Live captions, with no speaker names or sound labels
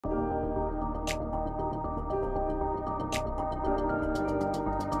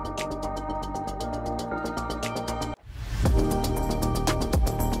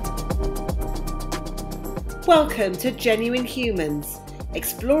Welcome to Genuine Humans,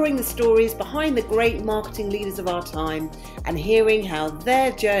 exploring the stories behind the great marketing leaders of our time and hearing how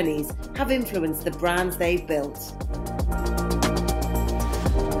their journeys have influenced the brands they've built.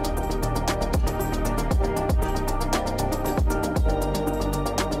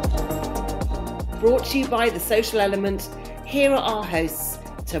 Brought to you by The Social Element, here are our hosts,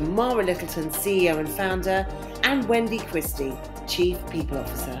 Tamara, Littleton, CEO and founder, and Wendy, Christie, Chief People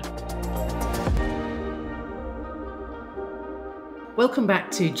Officer. Welcome back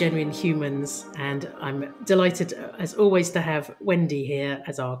to Genuine Humans, and I'm delighted as always to have Wendy here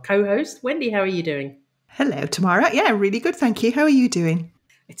as our co-host. Wendy, how are you doing? Hello, Tamara. Yeah, really good, thank you. How are you doing?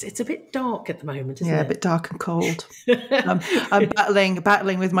 It's a bit dark at the moment, isn't it? Yeah, a bit dark and cold. I'm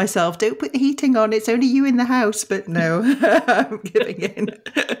battling with myself. Don't put the heating on. It's only you in the house. But no, I'm giving in.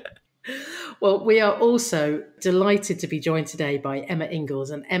 Well, we are also delighted to be joined today by Emma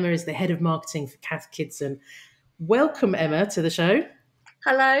Inglis, and Emma is the head of marketing for Cath Kidston. Welcome, Emma, to the show.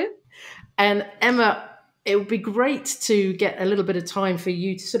 Hello. And Emma, it would be great to get a little bit of time for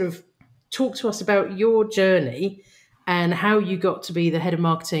you to sort of talk to us about your journey and how you got to be the head of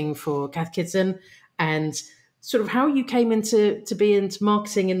marketing for Cath Kidston and sort of how you came into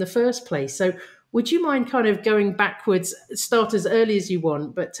marketing in the first place. So would you mind kind of going backwards, start as early as you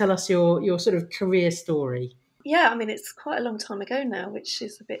want, but tell us your sort of career story? Yeah, I mean, it's quite a long time ago now, which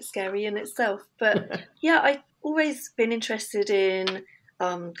is a bit scary in itself. But yeah, I've always been interested in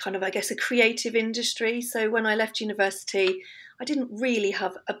kind of, I guess, a creative industry. So when I left university, I didn't really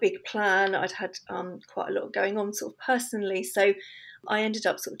have a big plan. I'd had quite a lot going on sort of personally. So I ended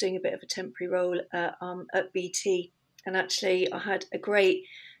up sort of doing a bit of a temporary role at BT. And actually, I had a great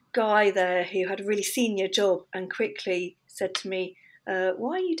guy there who had a really senior job and quickly said to me,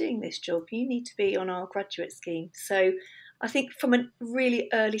 why are you doing this job? You need to be on our graduate scheme. So I think from a really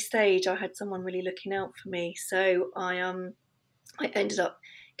early stage, I had someone really looking out for me. So I ended up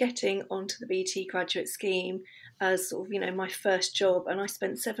getting onto the BT graduate scheme as sort of, my first job. And I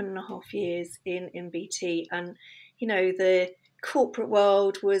spent 7.5 years in BT. And, the corporate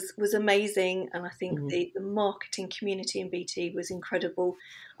world was amazing. And I think the marketing community in BT was incredible.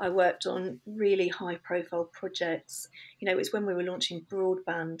 I worked on really high profile projects. It was when we were launching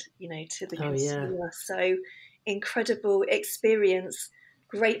broadband, to the consumer. Yeah. So incredible experience,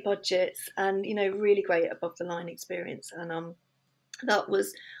 great budgets and, really great above the line experience. And that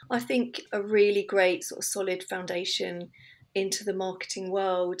was, I think, a really great sort of solid foundation into the marketing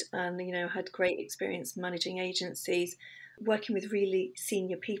world and, had great experience managing agencies, working with really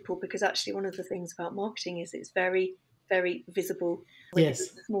senior people, because actually one of the things about marketing is it's very, very visible, whether it's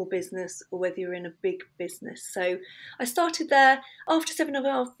a small business or whether you're in a big business. So I started there. After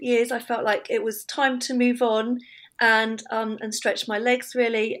 7.5 years, I felt like it was time to move on and stretch my legs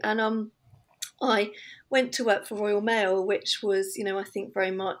really. And I went to work for Royal Mail, which was, I think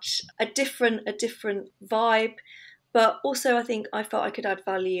very much a different vibe. But also I think I felt I could add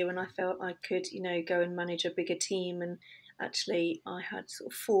value and I felt I could, go and manage a bigger team. And actually I had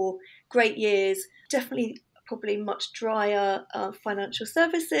sort of 4 great years, definitely probably much drier financial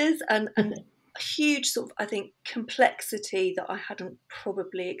services and a huge sort of, I think, complexity that I hadn't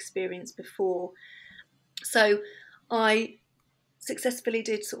probably experienced before. So I successfully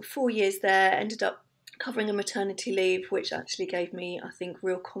did sort of 4 years there, ended up covering a maternity leave, which actually gave me, I think,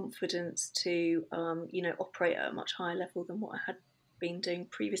 real confidence to, operate at a much higher level than what I had been doing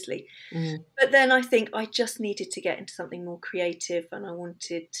previously. But then I think I just needed to get into something more creative and I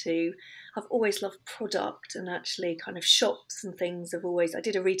wanted to, I've always loved product and actually kind of shops and things. I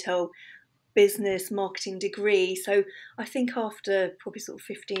did a retail business marketing degree. So I think after probably sort of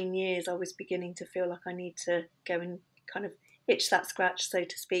 15 years, I was beginning to feel like I need to go and kind of itch that scratch, so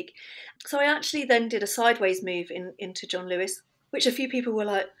to speak. So I actually then did a sideways move into John Lewis, which a few people were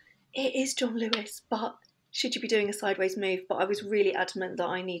like, it is John Lewis, but should you be doing a sideways move? But I was really adamant that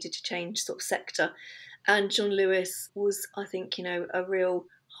I needed to change sort of sector. And John Lewis was, I think, a real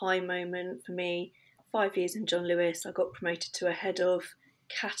high moment for me. 5 years in John Lewis, I got promoted to a head of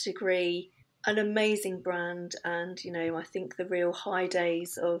category, an amazing brand, and I think the real high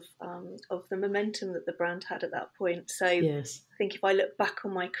days of the momentum that the brand had at that point. So yes. I think if I look back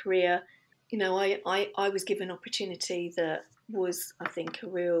on my career, I was given opportunity that was, I think, a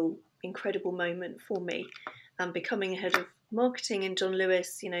real incredible moment for me. And becoming a head of marketing in John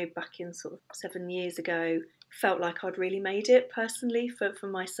Lewis, back in sort of 7 years ago, felt like I'd really made it personally for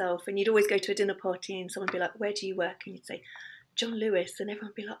myself. And you'd always go to a dinner party and someone would be like, where do you work? And you'd say, John Lewis, and everyone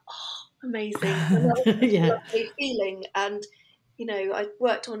would be like, oh, amazing. And that was a lovely feeling. And, I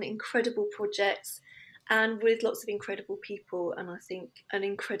worked on incredible projects and with lots of incredible people. And I think an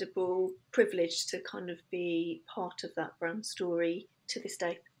incredible privilege to kind of be part of that brand story to this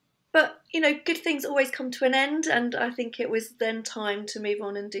day. But, good things always come to an end. And I think it was then time to move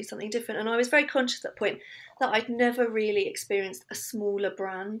on and do something different. And I was very conscious at that point that I'd never really experienced a smaller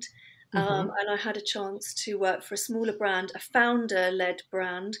brand. And I had a chance to work for a smaller brand, a founder-led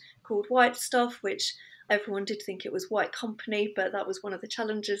brand called White Stuff, which everyone did think it was White Company, but that was one of the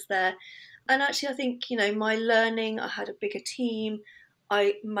challenges there. And actually, I think, my learning, I had a bigger team,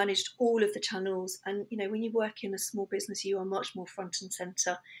 I managed all of the channels. And, when you work in a small business, you are much more front and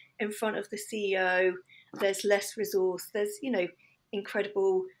centre in front of the CEO. There's less resource. There's,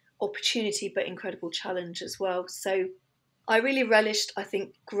 incredible opportunity, but incredible challenge as well. So I really relished, I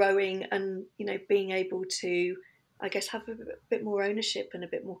think, growing and, being able to, I guess, have a bit more ownership and a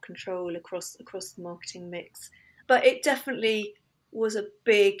bit more control across the marketing mix. But it definitely was a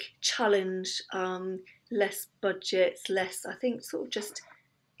big challenge, less budgets, less, I think, sort of just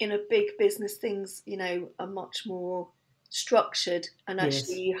in a big business, things, are much more structured, and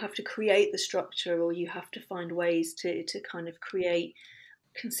actually you have to create the structure, or you have to find ways to kind of create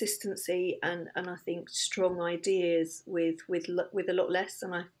consistency and I think strong ideas with a lot less.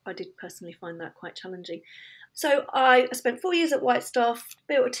 And I did personally find that quite challenging. So I spent 4 years at White Stuff,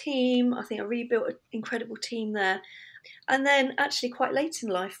 built a team. I think I rebuilt an incredible team there. And then actually quite late in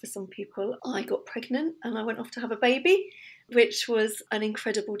life for some people, I got pregnant and I went off to have a baby, which was an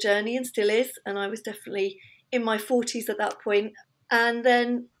incredible journey and still is. And I was definitely in my 40s at that point. And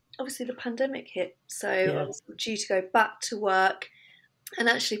then obviously the pandemic hit. So I was due to go back to work. And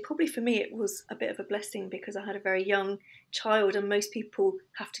actually, probably for me, it was a bit of a blessing because I had a very young child and most people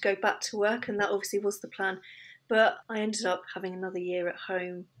have to go back to work. And that obviously was the plan. But I ended up having another year at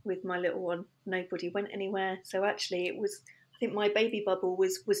home with my little one. Nobody went anywhere. So actually, I think my baby bubble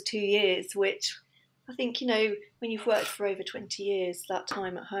was 2 years, which I think, when you've worked for over 20 years, that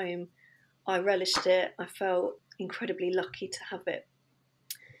time at home, I relished it. I felt incredibly lucky to have it.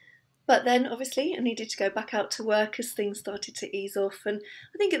 But then, obviously, I needed to go back out to work as things started to ease off. And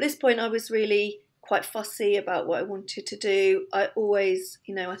I think at this point, I was really quite fussy about what I wanted to do. I always,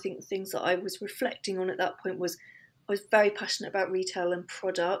 I think the things that I was reflecting on at that point was I was very passionate about retail and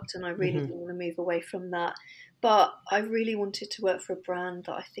product, and I really didn't want to move away from that. But I really wanted to work for a brand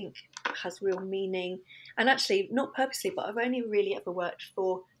that I think has real meaning. And actually, not purposely, but I've only really ever worked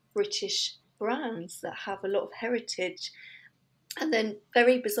for British brands that have a lot of heritage. And then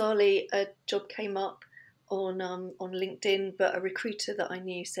very bizarrely, a job came up on LinkedIn, but a recruiter that I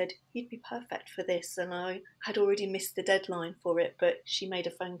knew said, you'd be perfect for this. And I had already missed the deadline for it, but she made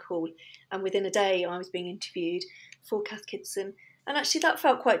a phone call. And within a day, I was being interviewed for Cath Kidston. And actually that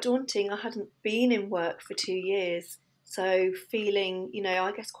felt quite daunting. I hadn't been in work for 2 years. So feeling,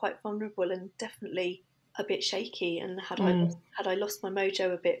 I guess quite vulnerable and definitely a bit shaky, and had I lost my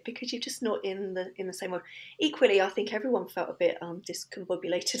mojo a bit, because you're just not in the same world. Equally, I think everyone felt a bit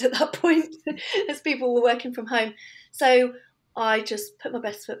discombobulated at that point as people were working from home. So I just put my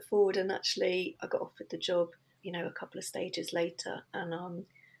best foot forward, and actually I got offered the job, a couple of stages later, and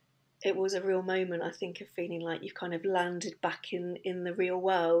it was a real moment, I think, of feeling like you've kind of landed back in the real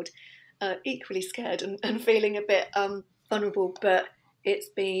world, equally scared and feeling a bit vulnerable, but it's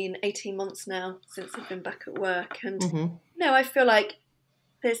been 18 months now since I've been back at work. And I feel like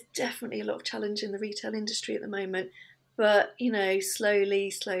there's definitely a lot of challenge in the retail industry at the moment. But,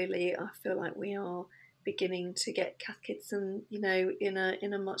 slowly, I feel like we are beginning to get Cath Kidston,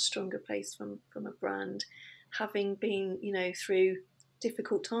 in a much stronger place from a brand, having been, through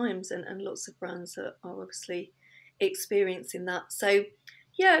difficult times, and lots of brands are obviously experiencing that. So,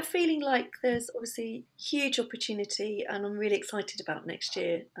 yeah, feeling like there's obviously huge opportunity, and I'm really excited about next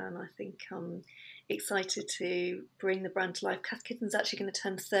year. And I think I'm excited to bring the brand to life. Cath Kidston's actually going to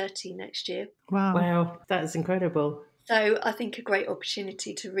turn 30 next year. Wow, that is incredible. So I think a great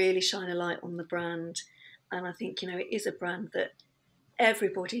opportunity to really shine a light on the brand. And I think, it is a brand that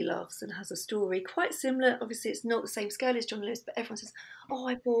everybody loves and has a story quite similar. Obviously, it's not the same scale as John Lewis, but everyone says, oh,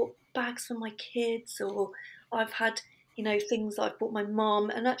 I bought bags for my kids, or I've had things I've bought my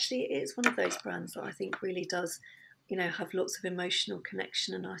mum. And actually it's one of those brands that I think really does, have lots of emotional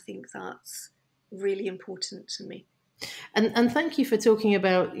connection. And I think that's really important to me. And thank you for talking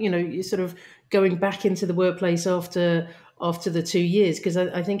about, you sort of going back into the workplace after the 2 years, because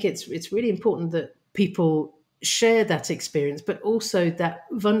I think it's really important that people share that experience, but also that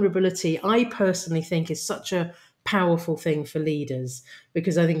vulnerability, I personally think, is such a powerful thing for leaders,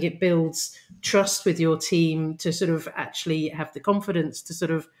 because I think it builds trust with your team to sort of actually have the confidence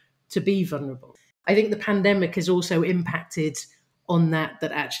to be vulnerable. I think the pandemic has also impacted on that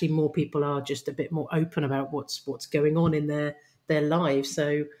actually more people are just a bit more open about what's going on in their lives.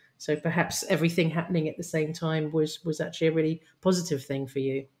 So perhaps everything happening at the same time was actually a really positive thing for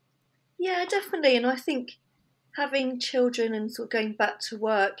you. Yeah, definitely. And I think having children and sort of going back to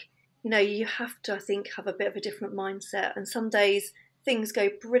work, you have to, I think, have a bit of a different mindset. And some days things go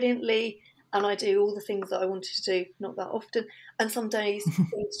brilliantly and I do all the things that I wanted to do, not that often. And some days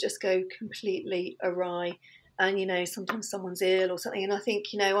things just go completely awry. And, sometimes someone's ill or something. And I think,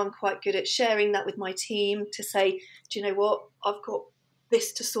 I'm quite good at sharing that with my team to say, do you know what? I've got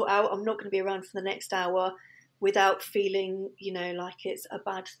this to sort out. I'm not going to be around for the next hour without feeling, like it's a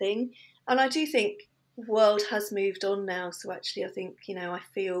bad thing. And I do think the world has moved on now. So actually, I think, I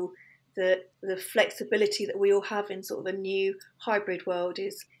feel that the flexibility that we all have in sort of a new hybrid world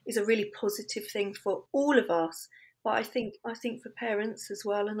is a really positive thing for all of us. But I think for parents as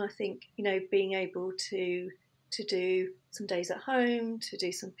well. And I think, being able to do some days at home, to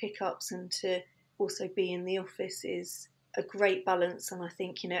do some pickups and to also be in the office is a great balance. And I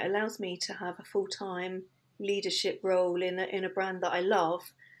think, it allows me to have a full-time leadership role in a brand that I love.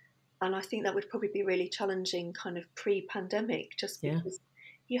 And I think that would probably be really challenging kind of pre-pandemic, just because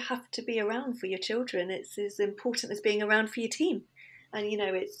you have to be around for your children. It's as important as being around for your team. And,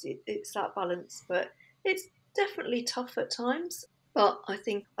 it's that balance. But it's definitely tough at times. But I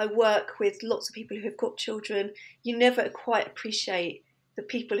think I work with lots of people who have got children. You never quite appreciate the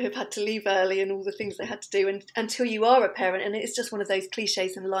people who've had to leave early and all the things they had to do until you are a parent. And it's just one of those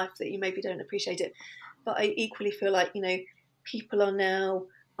cliches in life that you maybe don't appreciate it. But I equally feel like, people are now,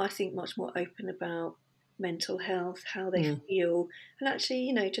 I think, much more open about mental health, how they feel. And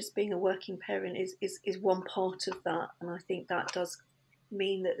actually, just being a working parent is one part of that. And I think that does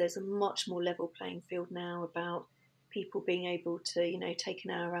mean that there's a much more level playing field now about people being able to, take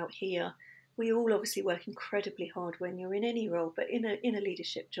an hour out here. We all obviously work incredibly hard when you're in any role, but in a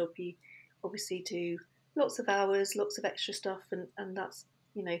leadership job, you obviously do lots of hours, lots of extra stuff, and that's,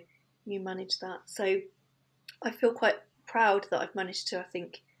 you manage that. So I feel quite proud that I've managed to, I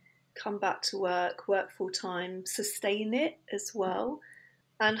think, come back to work full time, sustain it as well.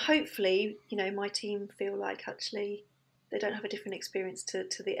 And hopefully, my team feel like actually they don't have a different experience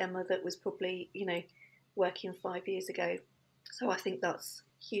to the Emma that was probably, working 5 years ago. So I think that's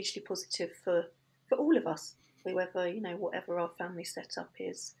hugely positive for all of us, whoever, whatever our family setup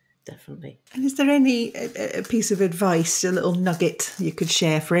is. Definitely. And is there any a piece of advice, a little nugget you could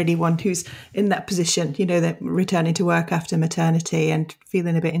share for anyone who's in that position, that returning to work after maternity and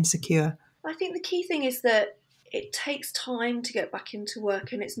feeling a bit insecure? I think the key thing is that it takes time to get back into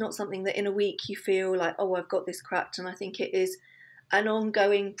work, and it's not something that in a week you feel like, oh, I've got this cracked. And I think it is an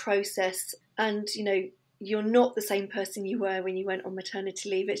ongoing process. And, you're not the same person you were when you went on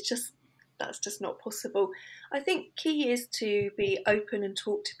maternity leave. That's just not possible. I think key is to be open and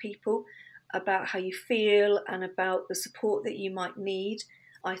talk to people about how you feel and about the support that you might need.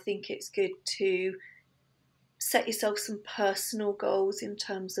 I think it's good to set yourself some personal goals in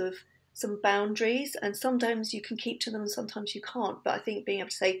terms of some boundaries, and sometimes you can keep to them and sometimes you can't. But I think being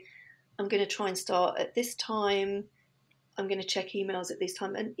able to say, I'm going to try and start at this time, I'm going to check emails at this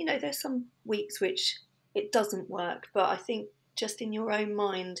time. And, there's some weeks which it doesn't work, but I think just in your own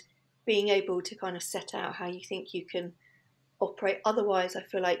mind, being able to kind of set out how you think you can operate. Otherwise, I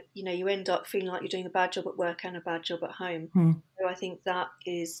feel like, you end up feeling like you're doing a bad job at work and a bad job at home. So I think that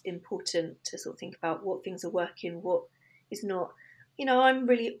is important to sort of think about what things are working, what is not. I'm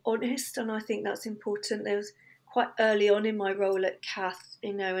really honest, and I think that's important. There was quite early on in my role at Cath,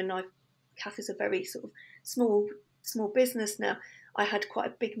 and Cath is a very sort of small business now. I had quite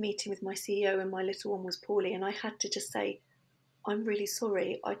a big meeting with my CEO and my little one was poorly, and I had to just say, I'm really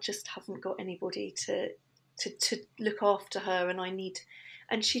sorry, I just haven't got anybody to look after her,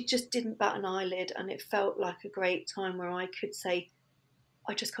 and she just didn't bat an eyelid. And it felt like a great time where I could say,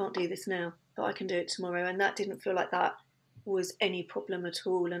 I just can't do this now, but I can do it tomorrow. And that didn't feel like that was any problem at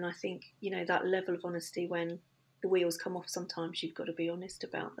all. And I think, that level of honesty, when the wheels come off, sometimes you've got to be honest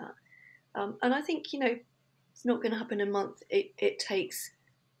about that. And I think, it's not going to happen in a month. It takes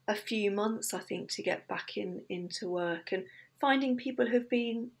a few months, I think, to get back into work, and finding people who've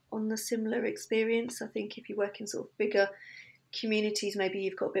been on the similar experience. I think if you work in sort of bigger communities, maybe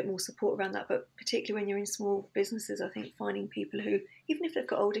you've got a bit more support around that. But particularly when you're in small businesses, I think finding people who, even if they've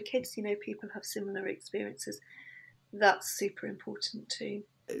got older kids, people have similar experiences, that's super important too.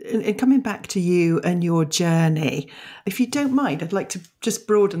 And coming back to you and your journey, if you don't mind, I'd like to just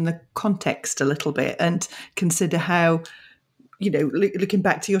broaden the context a little bit and consider how, looking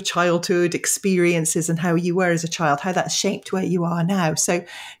back to your childhood experiences and how you were as a child, how that's shaped where you are now. So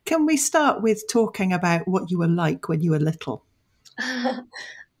can we start with talking about what you were like when you were little?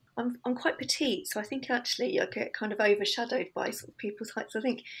 I'm quite petite, so I think actually I get kind of overshadowed by sort of people's heights. I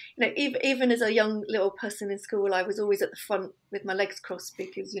think, even as a young little person in school, I was always at the front with my legs crossed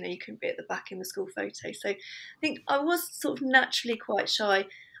because, you couldn't be at the back in the school photo. So I think I was sort of naturally quite shy,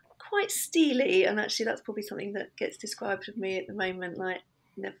 quite steely, and actually that's probably something that gets described of me at the moment, like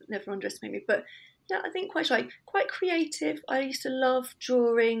never underestimate me. But yeah, I think quite shy, quite creative. I used to love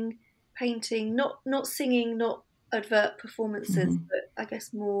drawing, painting, not singing, not advert performances, Mm-hmm. but I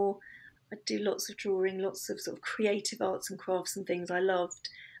guess more. I do lots of drawing, lots of sort of creative arts and crafts and things. I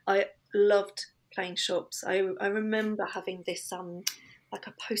loved playing shops. I remember having this like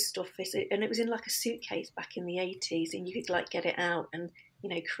a post office, and it was in like a suitcase back in the 80s, and you could like get it out and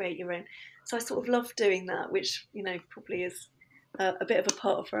create your own. So I sort of loved doing that, which probably is a bit of a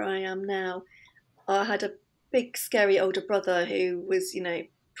part of where I am now. I had a big, scary older brother who was,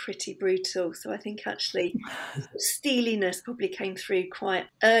 pretty brutal. So I think actually steeliness probably came through quite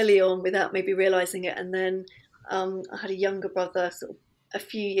early on without maybe realizing it. And then I had a younger brother sort of a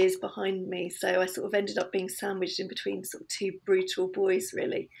few years behind me. So I sort of ended up being sandwiched in between sort of two brutal boys,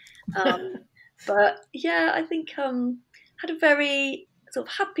 really. But yeah, I think had a very sort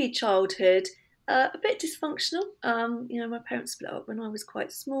of happy childhood. A bit dysfunctional. My parents split up when I was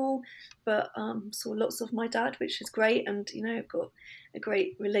quite small, but saw lots of my dad, which is great. And I've got a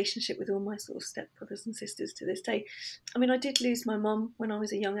great relationship with all my sort of stepbrothers and sisters to this day. I mean, I did lose my mum when I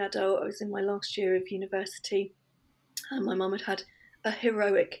was a young adult. I was in my last year of university, and my mum had had a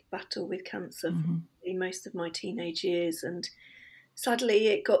heroic battle with cancer for most of my teenage years, and sadly,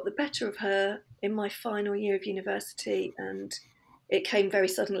 it got the better of her in my final year of university, and it came very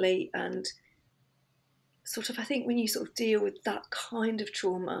suddenly. And sort of, I think when you sort of deal with that kind of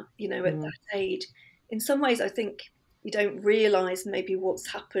trauma, at that age, in some ways, I think you don't realise maybe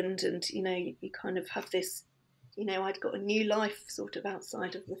what's happened, and you kind of have this, I'd got a new life sort of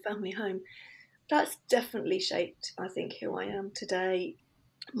outside of the family home. That's definitely shaped, I think, who I am today.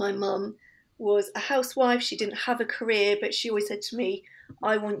 My mum was a housewife. She didn't have a career, but she always said to me,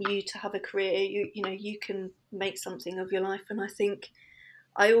 "I want you to have a career. You can make something of your life." And I think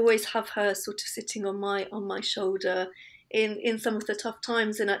I always have her sort of sitting on my shoulder in some of the tough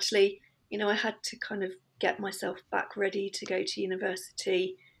times. And actually, I had to kind of get myself back ready to go to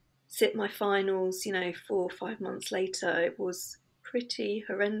university, sit my finals, 4 or 5 months later. It was pretty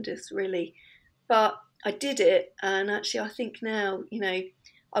horrendous, really. But I did it, and actually I think now,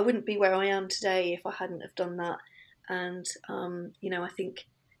 I wouldn't be where I am today if I hadn't have done that. And I think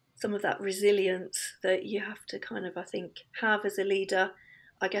some of that resilience that you have to kind of, I think, have as a leader,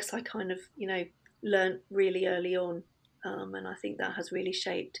 I guess I kind of, learned really early on, and I think that has really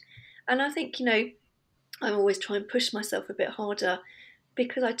shaped. And I think, I'm always trying to push myself a bit harder,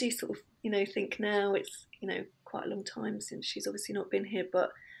 because I do sort of, think now it's, quite a long time since she's obviously not been here,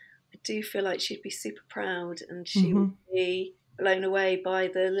 but I do feel like she'd be super proud, and she would be blown away by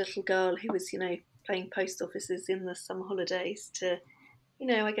the little girl who was, playing post offices in the summer holidays to,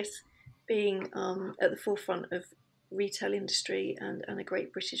 I guess being at the forefront of retail industry and a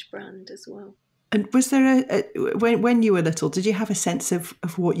great British brand as well. And was there when you were little, did you have a sense of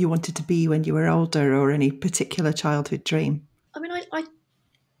what you wanted to be when you were older, or any particular childhood dream? I mean, I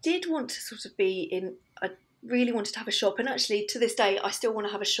did want to sort of I really wanted to have a shop, and actually to this day I still want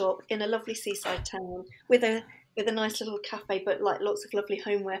to have a shop in a lovely seaside town with a nice little cafe, but like lots of lovely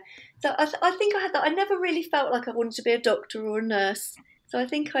homeware. So I think I had that. I never really felt like I wanted to be a doctor or a nurse. So I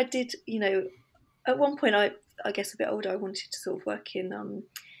think I did, at one point, I guess a bit older, I wanted to sort of work in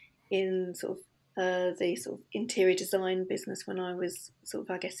sort of the sort of interior design business when I was sort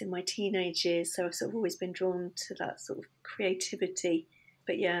of, I guess, in my teenage years. So I've sort of always been drawn to that sort of creativity.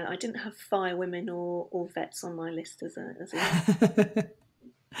 But yeah, I didn't have firewomen or vets on my list as a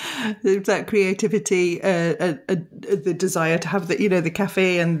that creativity, the desire to have the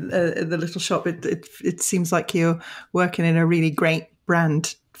cafe and the little shop. It seems like you're working in a really great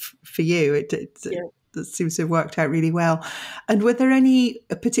brand for you. It seems to have worked out really well. And were there any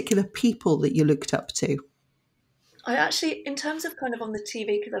particular people that you looked up to? I actually, in terms of kind of on the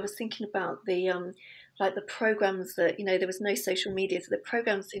TV, because I was thinking about the like the programs that, there was no social media, so the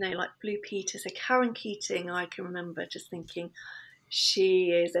programs, like Blue Peter, so Karen Keating, I can remember just thinking,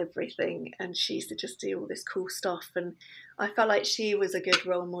 she is everything, and she used to just do all this cool stuff, and I felt like she was a good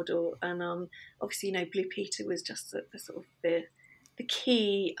role model. And obviously, Blue Peter was just the sort of the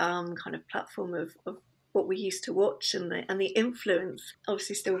key kind of platform of what we used to watch, and the influence,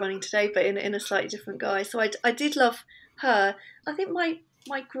 obviously still running today, but in a slightly different guise. So I did love her. I think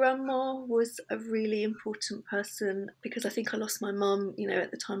my grandma was a really important person, because I think I lost my mum,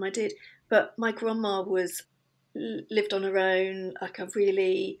 at the time I did. But my grandma was lived on her own, like a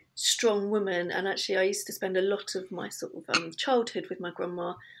really strong woman. And actually, I used to spend a lot of my sort of childhood with my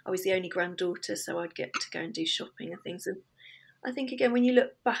grandma. I was the only granddaughter, so I'd get to go and do shopping and things. And I think, again, when you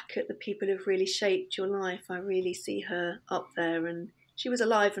look back at the people who've really shaped your life, I really see her up there. And she was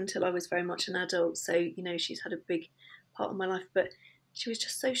alive until I was very much an adult, so, you know, she's had a big part of my life. But she was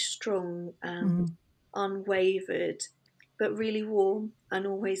just so strong and unwavered, but really warm and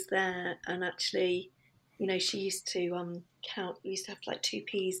always there. And actually, you know, she used to count. We used to have like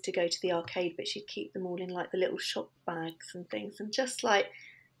 2p's to go to the arcade, but she'd keep them all in like the little shop bags and things, and just like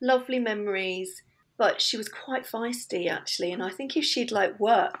lovely memories. But she was quite feisty actually, and I think if she'd like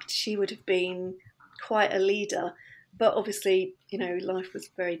worked, she would have been quite a leader. But obviously, you know, life was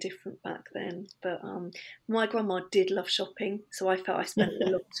very different back then. But my grandma did love shopping, so I felt I spent a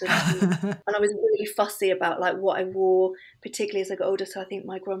lot of time, and I was really fussy about like what I wore, particularly as I got older. So I think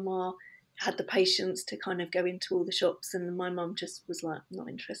my grandma had the patience to kind of go into all the shops, and my mum just was like not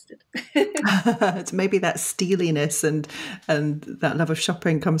interested. It's maybe that steeliness and that love of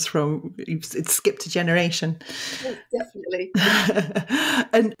shopping comes from, it's skipped a generation. Yes, definitely.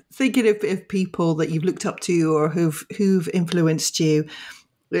 And thinking of people that you've looked up to or who've influenced you,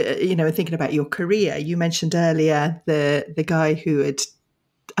 you know, thinking about your career, you mentioned earlier the guy who had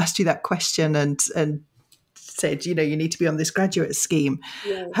asked you that question and said, you know, you need to be on this graduate scheme.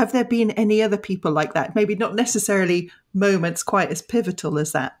 Yeah. Have there been any other people like that? Maybe not necessarily moments quite as pivotal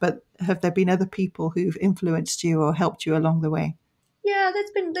as that, but have there been other people who've influenced you or helped you along the way? Yeah,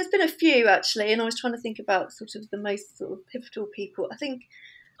 there's been a few actually, and I was trying to think about sort of the most sort of pivotal people. I think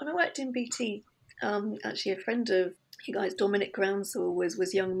when I worked in BT, actually a friend of you guys, Dominic Groundsell,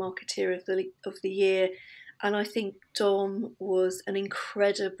 was Young Marketeer of the Year, and I think Dom was an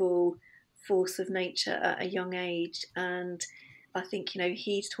incredible force of nature at a young age. And I think, you know,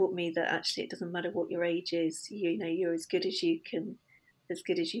 he's taught me that actually it doesn't matter what your age is, you know, you're as good as you can, as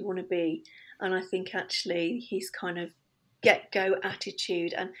good as you want to be. And I think actually his kind of get-go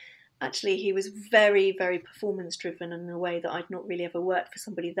attitude, and actually he was very, very performance driven in a way that I'd not really ever worked for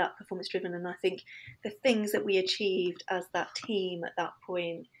somebody that performance driven. And I think the things that we achieved as that team at that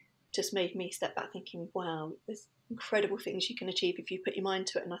point just made me step back thinking, wow, there's incredible things you can achieve if you put your mind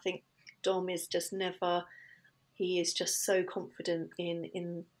to it. And I think Dom is just never, he is just so confident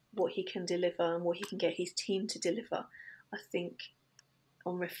in what he can deliver and what he can get his team to deliver. I think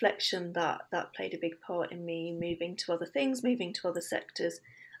on reflection that played a big part in me moving to other things, moving to other sectors.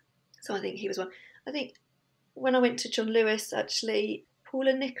 So I think he was one. I think when I went to John Lewis, actually,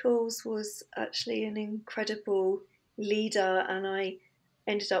 Paula Nichols was actually an incredible leader, and I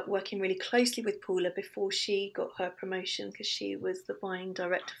ended up working really closely with Paula before she got her promotion, because she was the buying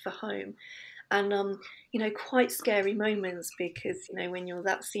director for Home. And, you know, quite scary moments, because, you know, when you're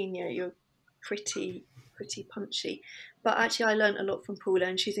that senior, you're pretty punchy. But actually, I learned a lot from Paula,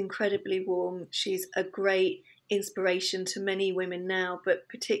 and she's incredibly warm. She's a great inspiration to many women now, but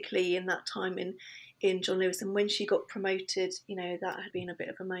particularly in that time in John Lewis. And when she got promoted, you know, that had been a bit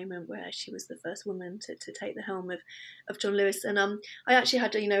of a moment where she was the first woman to take the helm of John Lewis. And I actually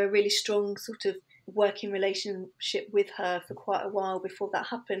had, you know, a really strong sort of working relationship with her for quite a while before that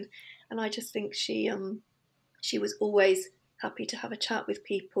happened. And I just think she was always happy to have a chat with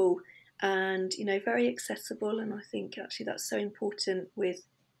people, and, you know, very accessible. And I think actually that's so important with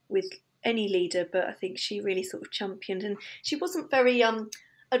any leader, but I think she really sort of championed, and she wasn't very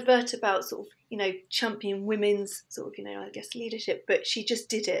advert about sort of, you know, champion women's sort of, you know, I guess leadership, but she just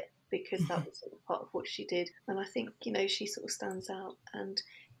did it because that was sort of part of what she did. And I think, you know, she sort of stands out. And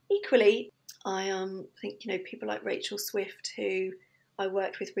equally, I think, you know, people like Rachel Swift, who I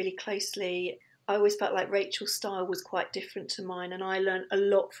worked with really closely, I always felt like Rachel's style was quite different to mine, and I learned a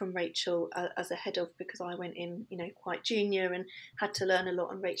lot from Rachel as a head of, because I went in, you know, quite junior and had to learn a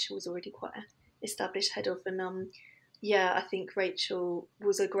lot, and Rachel was already quite an established head of. And yeah, I think Rachel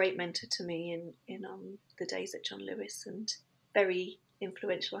was a great mentor to me in the days at John Lewis, and very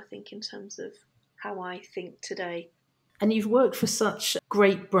influential, I think, in terms of how I think today. And you've worked for such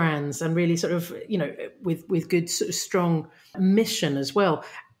great brands and really sort of, you know, with good sort of strong mission as well.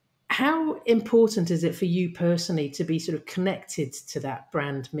 How important is it for you personally to be sort of connected to that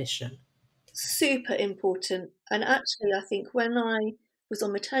brand mission? Super important. And actually, I think when I was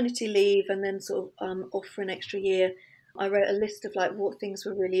on maternity leave and then sort of off for an extra year, I wrote a list of like what things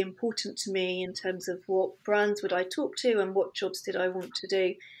were really important to me in terms of what brands would I talk to and what jobs did I want to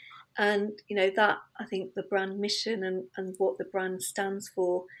do. And, you know, that, I think the brand mission and what the brand stands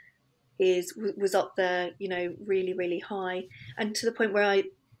for was up there, you know, really, really high. And to the point where I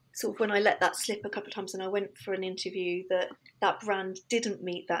sort of, when I let that slip a couple of times and I went for an interview that brand didn't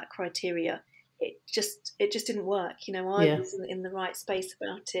meet that criteria, it just didn't work. You know, I wasn't in the right space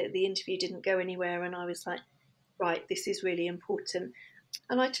about it. The interview didn't go anywhere, and I was like, right, this is really important.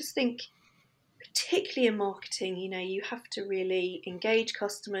 And I just think, particularly in marketing, you know, you have to really engage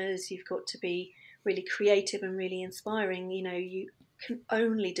customers. You've got to be really creative and really inspiring. You know, you can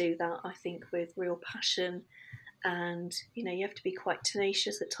only do that, I think, with real passion, and you know, you have to be quite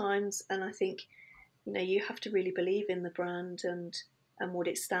tenacious at times. And I think, you know, you have to really believe in the brand and what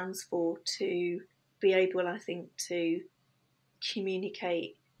it stands for to be able, I think, to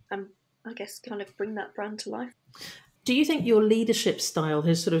communicate and, I guess, kind of bring that brand to life. Do you think your leadership style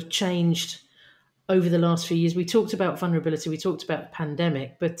has sort of changed over the last few years? We talked about vulnerability, we talked about the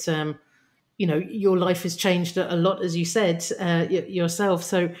pandemic, but you know, your life has changed a lot, as you said yourself.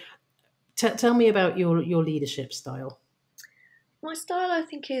 So tell me about your leadership style. My style, I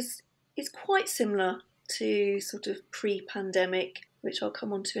think, is quite similar to sort of pre-pandemic, which I'll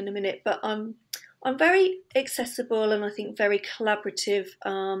come on to in a minute. But I'm very accessible, and I think very collaborative,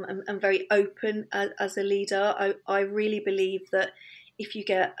 and very open as a leader. I really believe that if you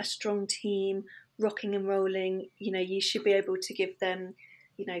get a strong team rocking and rolling, you know, you should be able to give them,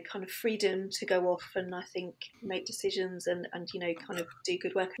 you know, kind of freedom to go off and, I think, make decisions and you know, kind of do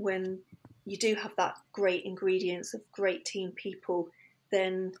good work. When you do have that great ingredients of great team people,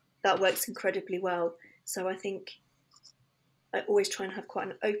 then that works incredibly well. So I think I always try and have quite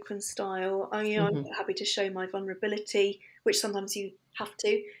an open style. I'm happy to show my vulnerability, which sometimes you have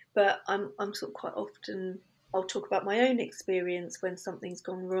to, but I'm sort of quite often, I'll talk about my own experience when something's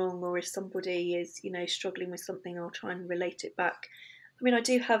gone wrong, or if somebody is, you know, struggling with something, I'll try and relate it back. I mean, I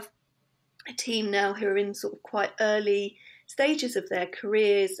do have a team now who are in sort of quite early stages of their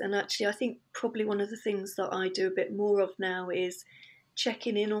careers, and actually I think probably one of the things that I do a bit more of now is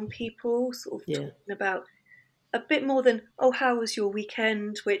checking in on people, sort of talking about a bit more than, oh, how was your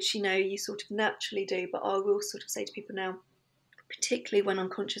weekend, which, you know, you sort of naturally do, but I will sort of say to people now, particularly when I'm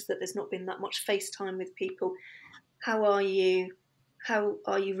conscious that there's not been that much FaceTime with people, how are you? How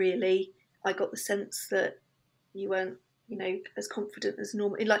are you really? I got the sense that you weren't, you know, as confident as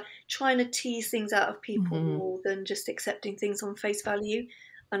normal. Like trying to tease things out of people more than just accepting things on face value.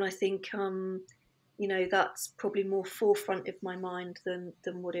 And I think, you know, that's probably more forefront of my mind than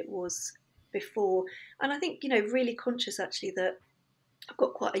what it was before. And I think, you know, really conscious actually that I've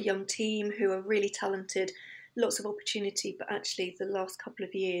got quite a young team who are really talented, lots of opportunity, but actually the last couple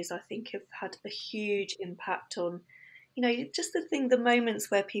of years I think have had a huge impact on, you know, just the moments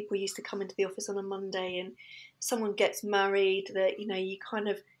where people used to come into the office on a Monday and someone gets married, that, you know, you kind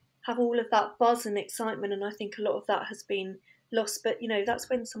of have all of that buzz and excitement, and I think a lot of that has been lost. But, you know, that's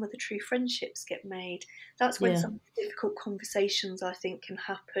when some of the true friendships get made. That's when some difficult conversations, I think, can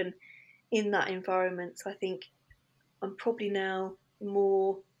happen in that environment. So I think I'm probably now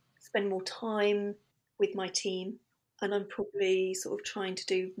spend more time with my team, and I'm probably sort of trying to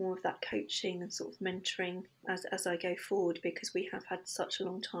do more of that coaching and sort of mentoring as I go forward, because we have had such a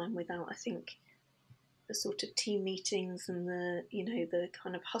long time without, I think, the sort of team meetings and the, you know, the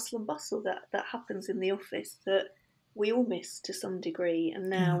kind of hustle and bustle that happens in the office that we all miss to some degree. And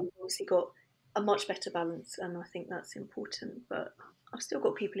now we've obviously got a much better balance, and I think that's important. But I've still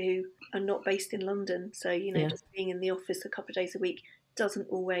got people who are not based in London, so, you know, just being in the office a couple of days a week doesn't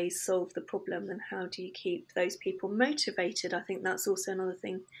always solve the problem. And how do you keep those people motivated? I think that's also another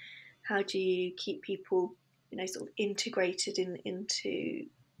thing. How do you keep people, you know, sort of integrated into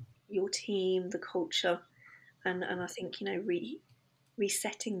your team, the culture? And I think, you know,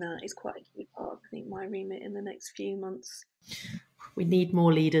 resetting that is quite a key part of, I think, my remit in the next few months. We need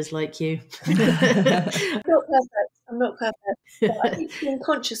more leaders like you. I'm not perfect, but I think being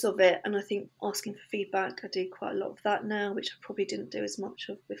conscious of it, and I think asking for feedback, I do quite a lot of that now, which I probably didn't do as much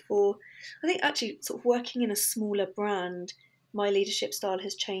of before. I think actually sort of working in a smaller brand, my leadership style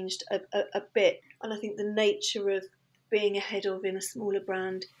has changed a bit, and I think the nature of being a head of in a smaller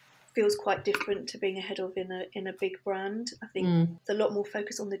brand feels quite different to being a head of in a big brand. I think there's a lot more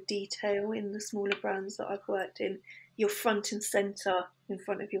focus on the detail in the smaller brands that I've worked in. You're front and centre in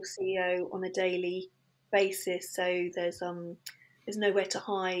front of your CEO on a daily basis, so there's nowhere to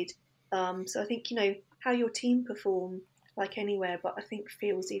hide. So I think, you know, how your team perform, like anywhere, but I think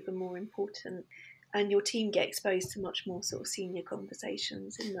feels even more important. And your team get exposed to much more sort of senior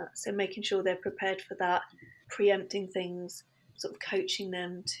conversations in that. So making sure they're prepared for that, preempting things, sort of coaching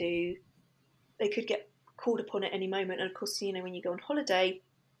them to, they could get called upon at any moment. And of course, you know, when you go on holiday,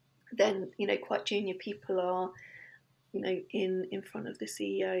 then, you know, quite junior people are, you know, in front of the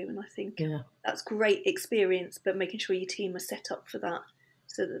CEO, and I think that's great experience, but making sure your team are set up for that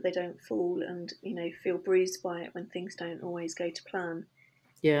so that they don't fall and, you know, feel bruised by it when things don't always go to plan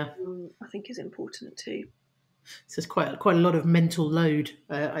Yeah. I think is important too. So it's quite a lot of mental load,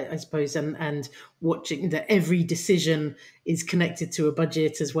 I suppose, and watching that every decision is connected to a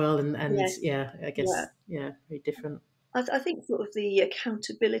budget as well, and Yes, yeah, I yeah. guess very different. I think sort of the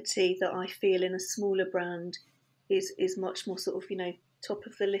accountability that I feel in a smaller brand is much more sort of, you know, top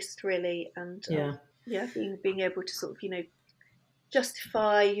of the list really, and Yeah, being able to sort of, you know,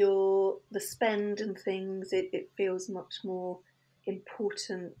 justify the spend and things. It feels much more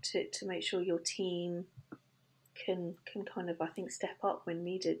important to make sure your team can kind of, I think, step up when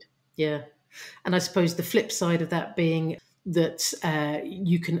needed. yeah, and I suppose the flip side of that being that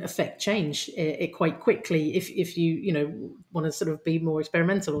you can affect change it quite quickly if you want to sort of be more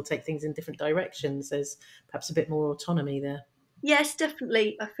experimental or take things in different directions. There's perhaps a bit more autonomy there. Yes,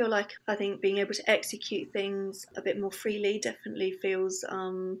 definitely. I think being able to execute things a bit more freely definitely feels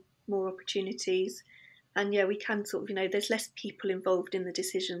more opportunities. And yeah, we can sort of, you know, there's less people involved in the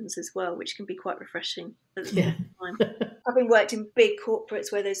decisions as well, which can be quite refreshing at the Yeah. same time. Having worked in big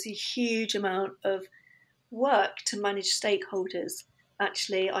corporates where there's a huge amount of work to manage stakeholders,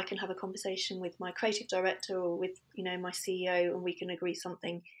 actually I can have a conversation with my creative director or with, you know, my CEO, and we can agree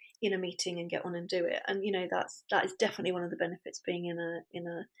something in a meeting and get on and do it. And you know, that is definitely one of the benefits being in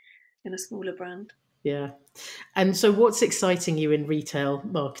a smaller brand. Yeah. And so what's exciting you in retail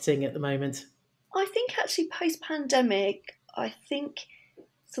marketing at the moment? I think actually post pandemic, I think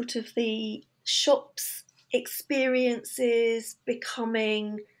sort of the shops experiences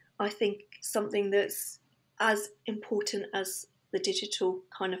becoming, I think, something that's as important as the digital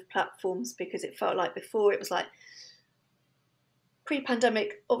kind of platforms, because it felt like before it was like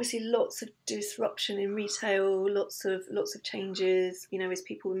pre-pandemic, obviously lots of disruption in retail, lots of changes, you know, as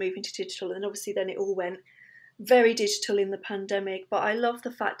people were moving to digital, and obviously then it all went very digital in the pandemic. But I love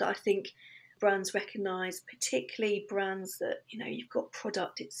the fact that I think brands recognise, particularly brands that, you know, you've got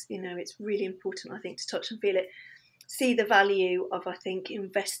product, it's, you know, it's really important, I think, to touch and feel it, see the value of, I think,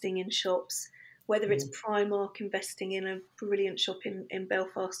 investing in shops, whether it's Primark investing in a brilliant shop in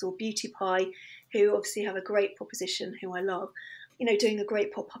Belfast, or Beauty Pie, who obviously have a great proposition, who I love, you know, doing a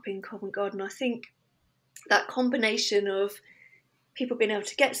great pop-up in Covent Garden. I think that combination of people being able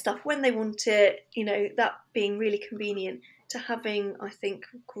to get stuff when they want it, you know, that being really convenient, to having, I think,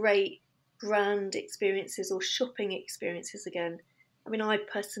 great brand experiences or shopping experiences again. I mean, I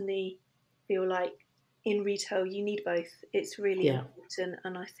personally feel like in retail you need both. It's really important,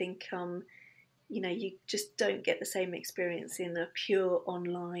 and I think you know, you just don't get the same experience in a pure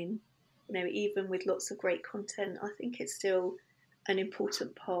online. You know, even with lots of great content, I think it's still an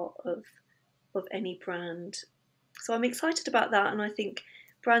important part of any brand. So I'm excited about that, and I think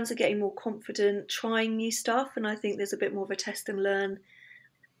brands are getting more confident trying new stuff, and I think there's a bit more of a test and learn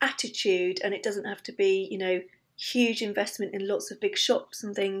attitude, and it doesn't have to be, you know, huge investment in lots of big shops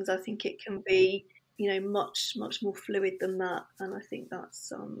and things. I think it can be, you know, much more fluid than that, and I think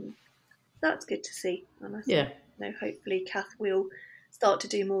that's good to see. And I think, you know, hopefully Cath will start to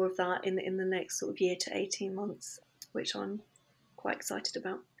do more of that in the next sort of year to 18 months, which I'm quite excited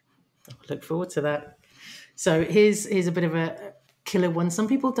about. I look forward to that. So here's a bit of a killer one. Some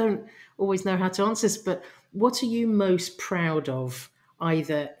people don't always know how to answer this, but what are you most proud of,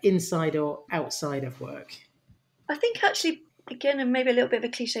 either inside or outside of work? I think actually, again, and maybe a little bit of a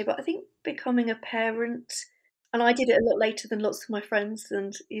cliche, but I think becoming a parent, and I did it a lot later than lots of my friends,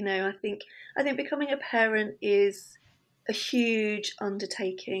 and you know, I think becoming a parent is a huge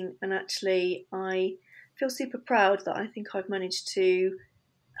undertaking, and actually I feel super proud that I think I've managed to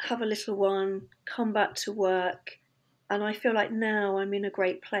have a little one, come back to work, and I feel like now I'm in a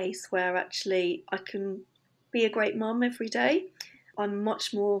great place where actually I can be a great mum every day. I'm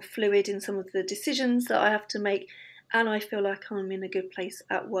much more fluid in some of the decisions that I have to make, and I feel like I'm in a good place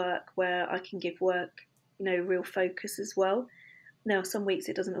at work where I can give work, you know, real focus as well. Now, some weeks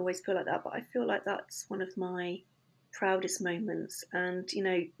it doesn't always feel like that, but I feel like that's one of my proudest moments. And you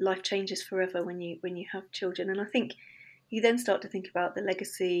know, life changes forever when you have children, and I think you then start to think about the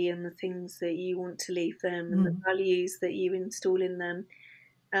legacy and the things that you want to leave them and the values that you install in them.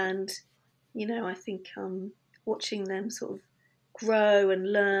 And, you know, I think watching them sort of grow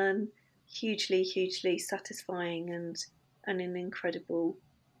and learn, hugely, hugely satisfying and an incredible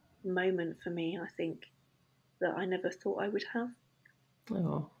moment for me, I think, that I never thought I would have.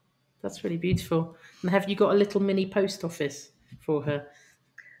 Oh, that's really beautiful. And have you got a little mini post office for her?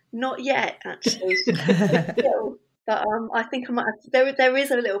 Not yet, actually. But I think I might have there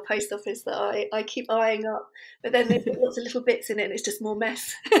is a little post office that I keep eyeing up, but then there's lots of little bits in it and it's just more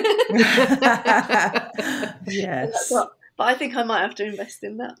mess. Yes. But I think I might have to invest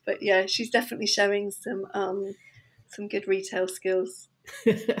in that. But yeah, she's definitely showing some good retail skills.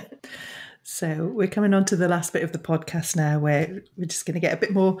 So we're coming on to the last bit of the podcast now, where we're just going to get a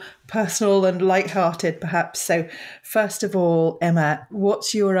bit more personal and light-hearted, perhaps. So first of all, Emma,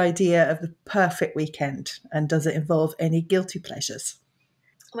 what's your idea of the perfect weekend, and does it involve any guilty pleasures?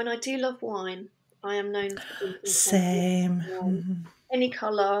 I mean, I do love wine. I am known for drinking Same. wine. Any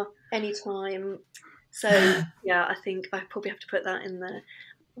colour, any time. So yeah, I think I probably have to put that in there.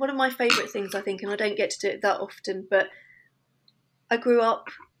 One of my favourite things, I think, and I don't get to do it that often, but I grew up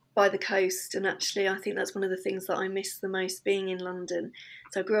by the coast, and actually I think that's one of the things that I miss the most, being in London.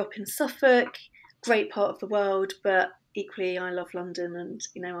 So I grew up in Suffolk, great part of the world, but equally I love London, and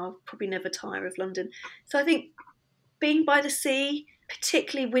I'll probably never tire of London. So I think being by the sea,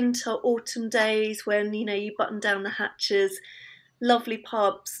 particularly winter, autumn days when you button down the hatches, lovely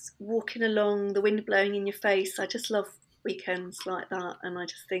pubs, walking along, the wind blowing in your face. I just love weekends like that, and I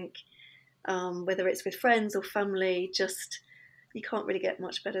just think whether it's with friends or family, just you can't really get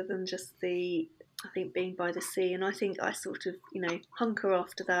much better than just I think being by the sea. And I think I sort of hunker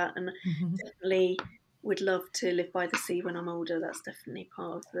after that, and definitely would love to live by the sea when I'm older. That's definitely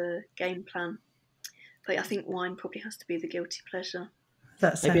part of the game plan. But I think wine probably has to be the guilty pleasure.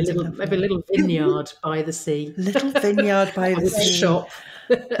 That sounds maybe a little vineyard by the sea. Little vineyard by the sea. Shop.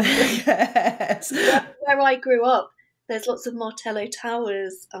 Yes. Where I grew up, there's lots of Martello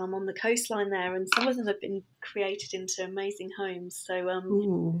towers on the coastline there, and some of them have been created into amazing homes.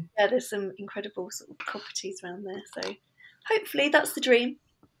 So there's some incredible sort of properties around there. So hopefully that's the dream.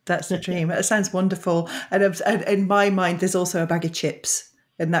 That's the dream. It sounds wonderful. And in my mind, there's also a bag of chips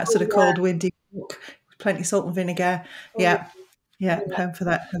and that sort of cold, windy walk, plenty of salt and vinegar. Yeah, home for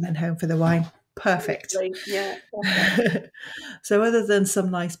that, and then home for the wine. Perfect. Yeah. So other than some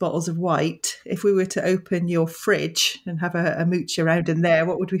nice bottles of white, if we were to open your fridge and have a mooch around in there,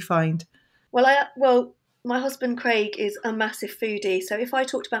 what would we find? Well, my husband Craig is a massive foodie. So if I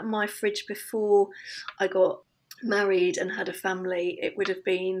talked about my fridge before I got married and had a family, it would have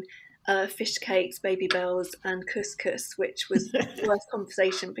been fish cakes, baby bells and couscous, which was the worst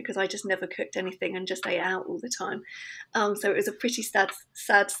conversation because I just never cooked anything and just ate out all the time. So it was a pretty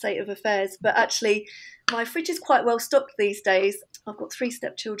sad state of affairs. But actually, my fridge is quite well stocked these days. I've got 3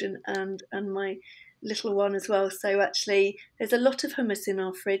 stepchildren and my little one as well. So actually, there's a lot of hummus in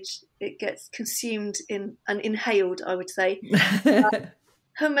our fridge. It gets consumed and inhaled, I would say.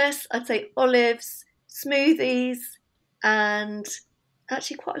 Hummus, I'd say olives, smoothies, and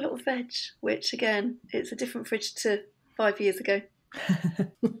actually quite a lot of veg, which again, it's a different fridge to 5 years ago.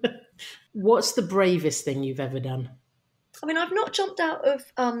 What's the bravest thing you've ever done? I mean, I've not jumped out of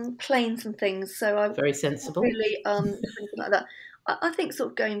planes and things, so I'm very sensible. Really, anything like that. I think sort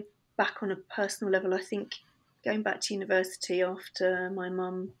of going back on a personal level, I think going back to university after my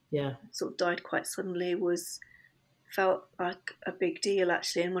mum sort of died quite suddenly felt like a big deal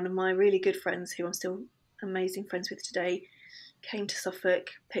actually. And one of my really good friends, who I'm still amazing friends with today, came to Suffolk,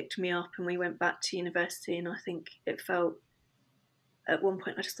 picked me up, and we went back to university. And I think it felt, at one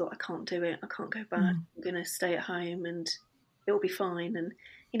point I just thought, I can't do it, I can't go back, I'm going to stay at home and it'll be fine. And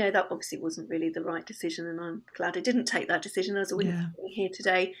that obviously wasn't really the right decision, and I'm glad I didn't take that decision, as I wouldn't be here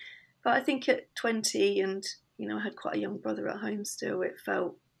today. But I think at 20, and I had quite a young brother at home still, it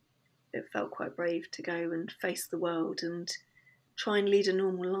felt quite brave to go and face the world and try and lead a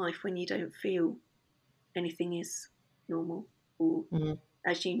normal life when you don't feel anything is normal or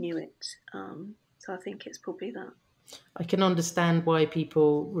as you knew it. So I think it's probably that. I can understand why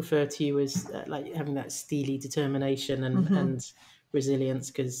people refer to you as like having that steely determination and resilience,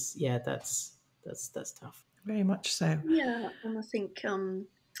 because that's tough. Very much so. Yeah, and I think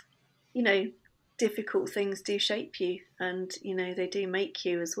difficult things do shape you, and they do make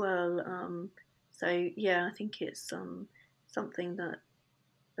you as well. So yeah, I think it's something that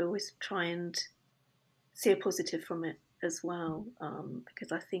I always try and see a positive from it as well,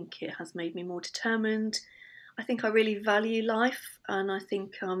 because I think it has made me more determined. I think I really value life, and I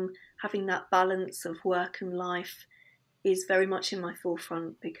think having that balance of work and life is very much in my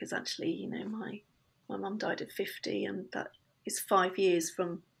forefront, because actually, my mum died at 50, and that is 5 years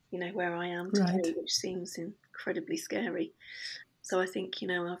from, where I am today, which seems incredibly scary. So I think,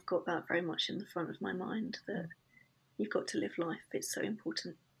 I've got that very much in the front of my mind, that you've got to live life. It's so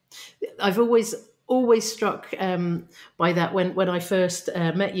important. I've always struck by that when I first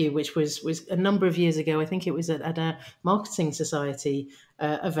met you, which was a number of years ago. I think it was at a Marketing Society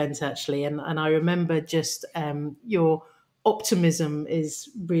event, actually. And I remember just your optimism is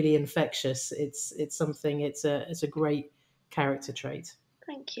really infectious. It's something, it's a great character trait.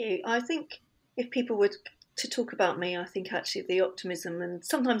 Thank you. I think if people were to talk about me, I think actually the optimism, and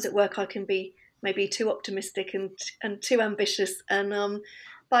sometimes at work I can be maybe too optimistic and too ambitious. And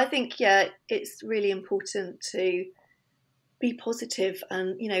but I think, yeah, it's really important to be positive.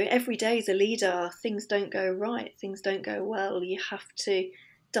 And, you know, every day as a leader, things don't go right, things don't go well. You have to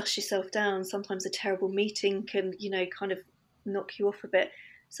dust yourself down. Sometimes a terrible meeting can, you know, kind of knock you off a bit.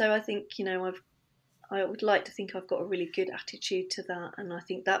 So I think, you know, I would like to think I've got a really good attitude to that, and I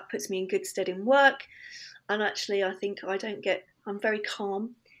think that puts me in good stead in work. And actually, I think I'm very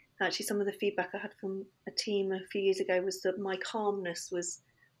calm. Actually, some of the feedback I had from a team a few years ago was that my calmness was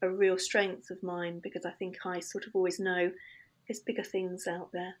a real strength of mine, because I think I sort of always know there's bigger things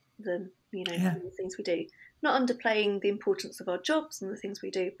out there than, you know, the things we do. Not underplaying the importance of our jobs and the things we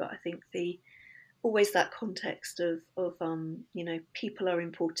do, but I think always that context of you know, people are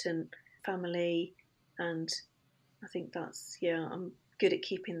important, family. And I think that's, yeah, I'm good at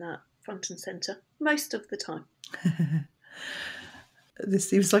keeping that front and centre most of the time. This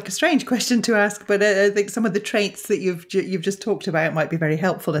seems like a strange question to ask, but I think some of the traits that you've just talked about might be very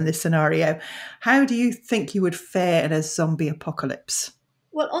helpful in this scenario. How do you think you would fare in a zombie apocalypse?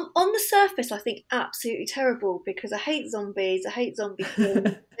 Well, on the surface, I think absolutely terrible, because I hate zombies. I hate zombie films.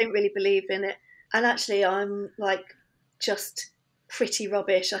 I don't really believe in it. And actually, I'm like just pretty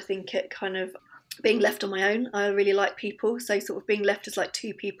rubbish, I think, at kind of being left on my own. I really like people, so sort of being left as like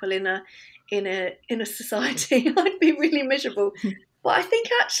two people in a society, I'd be really miserable. But I think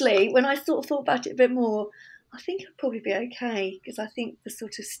actually, when I sort of thought about it a bit more, I think I'd probably be okay, because I think the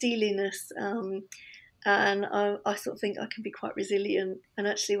sort of steeliness, and I sort of think I can be quite resilient. And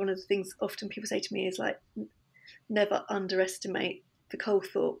actually, one of the things often people say to me is like, never underestimate the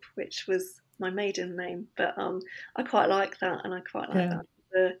Colthorpe, which was my maiden name. But I quite like that, and I quite like that.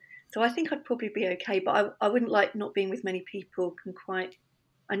 So I think I'd probably be okay, but I wouldn't like not being with many people. I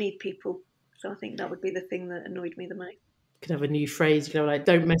need people. So I think that would be the thing that annoyed me the most. You could have a new phrase, you know, like,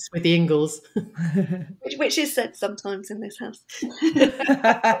 don't mess with the Ingalls. which is said sometimes in this house.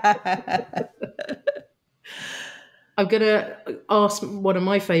 I'm going to ask one of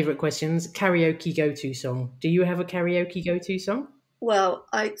my favourite questions, karaoke go-to song. Do you have a karaoke go-to song? Well,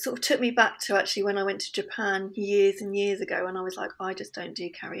 it sort of took me back to actually when I went to Japan years and years ago, and I was like, I just don't do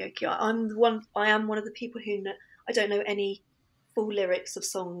karaoke. I am one of the people who I don't know any full lyrics of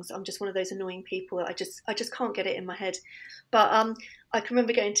songs. I'm just one of those annoying people. I just can't get it in my head. But I can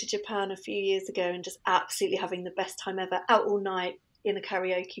remember going to Japan a few years ago and just absolutely having the best time ever, out all night in a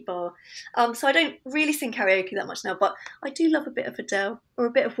karaoke bar. So I don't really sing karaoke that much now, but I do love a bit of Adele or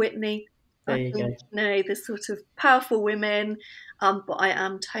a bit of Whitney. There you go. No, the sort of powerful women, but I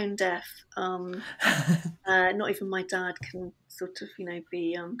am tone deaf. Not even my dad can sort of, you know,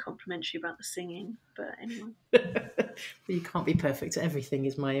 be complimentary about the singing. But anyway, you can't be perfect at everything,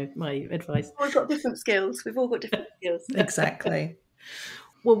 is my advice. We've got different skills. We've all got different skills. Exactly.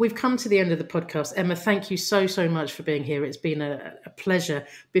 Well, we've come to the end of the podcast. Emma, thank you so much for being here. It's been a pleasure.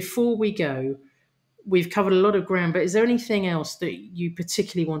 Before we go, we've covered a lot of ground, but is there anything else that you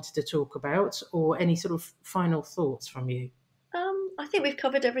particularly wanted to talk about, or any sort of final thoughts from you? I think we've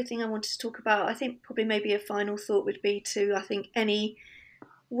covered everything I wanted to talk about. I think probably maybe a final thought would be I think any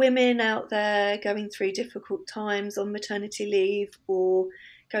women out there going through difficult times on maternity leave or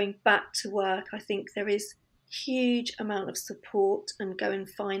going back to work, I think there is huge amount of support, and go and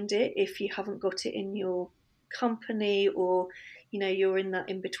find it if you haven't got it in your company, or, you know, you're in that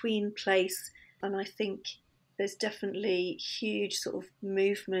in-between place. And I think there's definitely huge sort of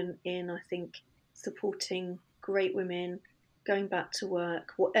movement in, I think, supporting great women going back to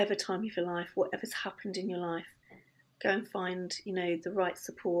work, whatever time of your life, whatever's happened in your life. Go and find, you know, the right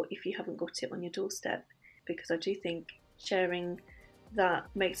support if you haven't got it on your doorstep, because I do think sharing that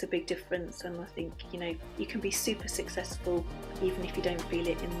makes a big difference. And I think, you know, you can be super successful even if you don't feel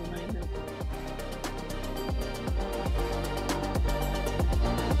it in the moment.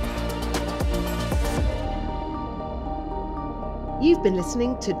 You've been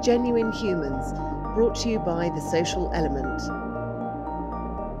listening to Genuine Humans, brought to you by The Social Element.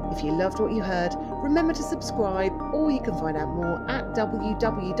 If you loved what you heard, remember to subscribe, or you can find out more at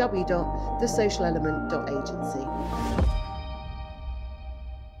www.thesocialelement.agency.